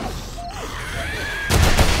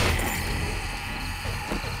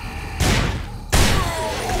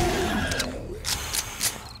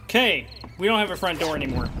 Okay, we don't have a front door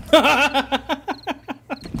anymore.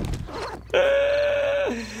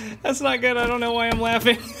 That's not good. I don't know why I'm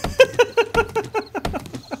laughing.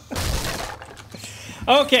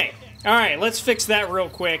 Okay, all right, let's fix that real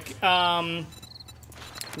quick.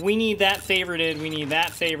 We need that favorited. We need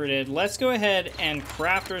that favorited. Let's go ahead and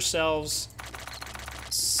craft ourselves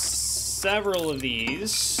several of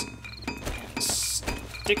these.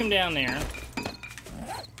 Stick them down there.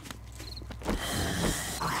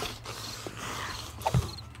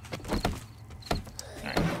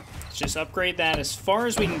 Just upgrade that as far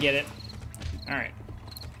as we can get it. Alright.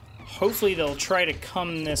 Hopefully they'll try to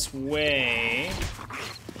come this way.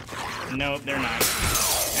 Nope, they're not.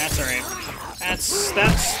 That's alright. That's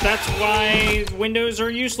why windows are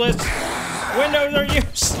useless. Windows are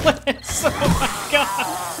useless! Oh my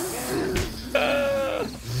god!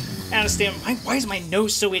 Out of stamina. Why is my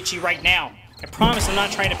nose so itchy right now? I promise I'm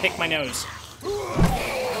not trying to pick my nose.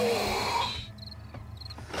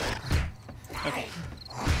 Okay.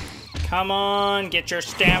 Come on, get your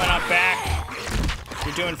stamina back.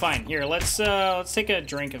 You're doing fine. Here, let's take a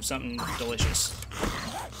drink of something delicious.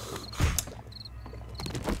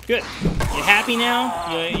 Good. You happy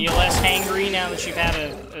now? You less hangry now that you've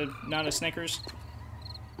had not a Snickers?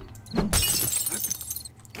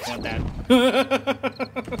 Want that?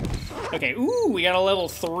 Okay. Ooh, we got a level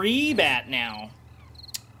 3 bat now.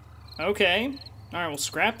 Okay. All right, we'll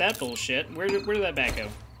scrap that bullshit. Where did that bat go?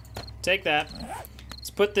 Take that. Let's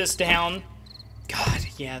put this down. God,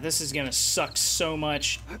 yeah, this is gonna suck so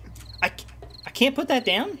much. I can't put that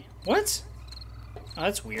down? What? Oh,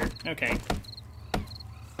 that's weird. Okay.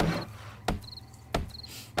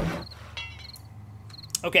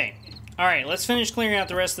 Okay. Alright, let's finish clearing out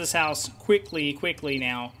the rest of this house quickly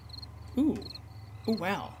now. Ooh. Ooh,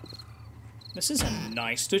 wow. This is a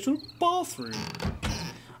nice little bathroom.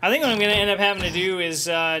 I think what I'm going to end up having to do is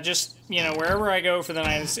just, you know, wherever I go for the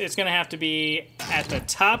night, it's going to have to be at the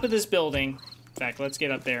top of this building. In fact, let's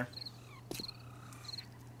get up there.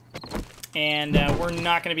 And we're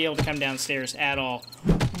not going to be able to come downstairs at all.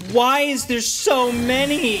 Why is there so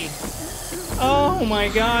many? Oh my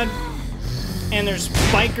god. And there's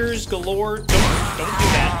bikers galore. Don't do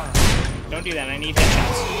that. Don't do that. I need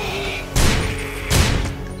headshots.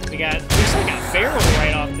 We got, looks like a feral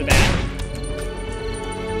right off the bat.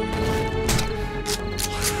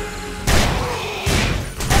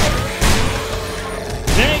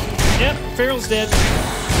 Hey, yep, feral's dead.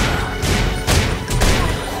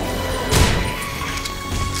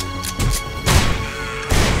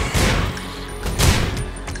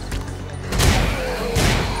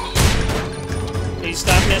 Please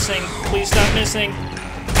stop missing. Please stop missing.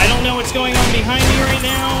 I don't know what's going on behind me right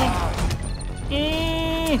now.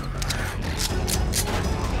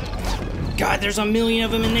 God, there's a million of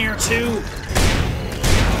them in there, too.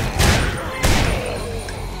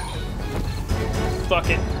 Fuck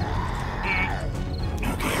it.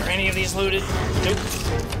 Okay, are any of these looted? Nope.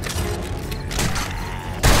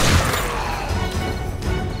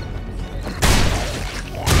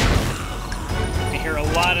 I hear a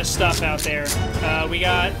lot of stuff out there. We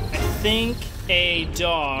got, I think, a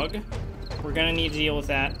dog. We're gonna need to deal with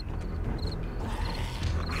that.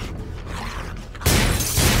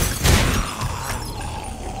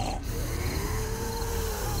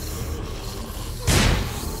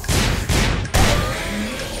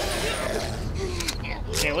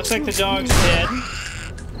 Okay, looks like the dog's dead.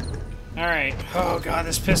 Alright. Oh god,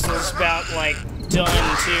 this pistol's about, like,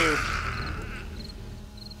 done, too.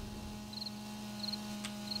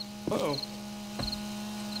 Uh-oh.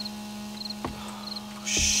 Oh,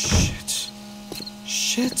 shit.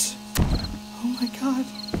 Shit. Oh my god.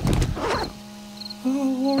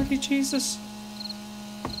 Oh, Lordy Jesus.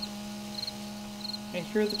 I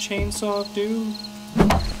hear the chainsaw of doom.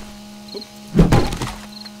 Oop.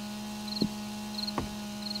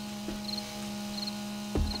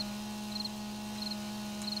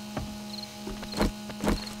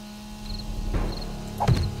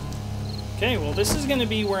 Okay, well this is gonna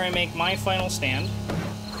be where I make my final stand.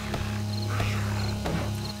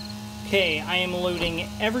 Okay, I am loading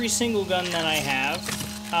every single gun that I have.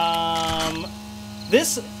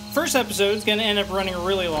 This first episode is gonna end up running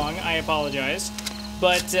really long, I apologize.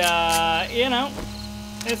 But, you know,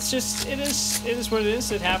 it's just, it is what it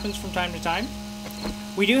is. It happens from time to time.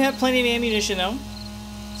 We do have plenty of ammunition though,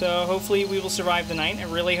 so hopefully we will survive the night. I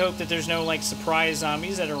really hope that there's no, like, surprise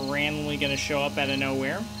zombies that are randomly gonna show up out of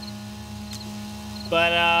nowhere.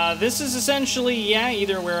 But, this is essentially, yeah,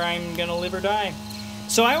 either where I'm gonna live or die.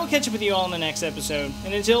 So I will catch up with you all in the next episode,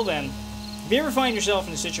 and until then, if you ever find yourself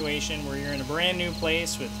in a situation where you're in a brand new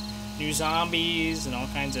place with new zombies and all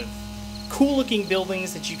kinds of cool-looking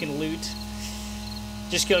buildings that you can loot,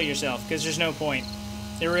 just kill yourself, because there's no point.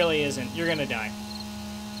 There really isn't. You're gonna die.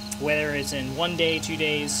 Whether it's in 1 day, 2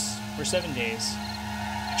 days, or 7 days.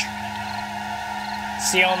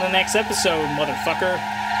 See you all in the next episode, motherfucker.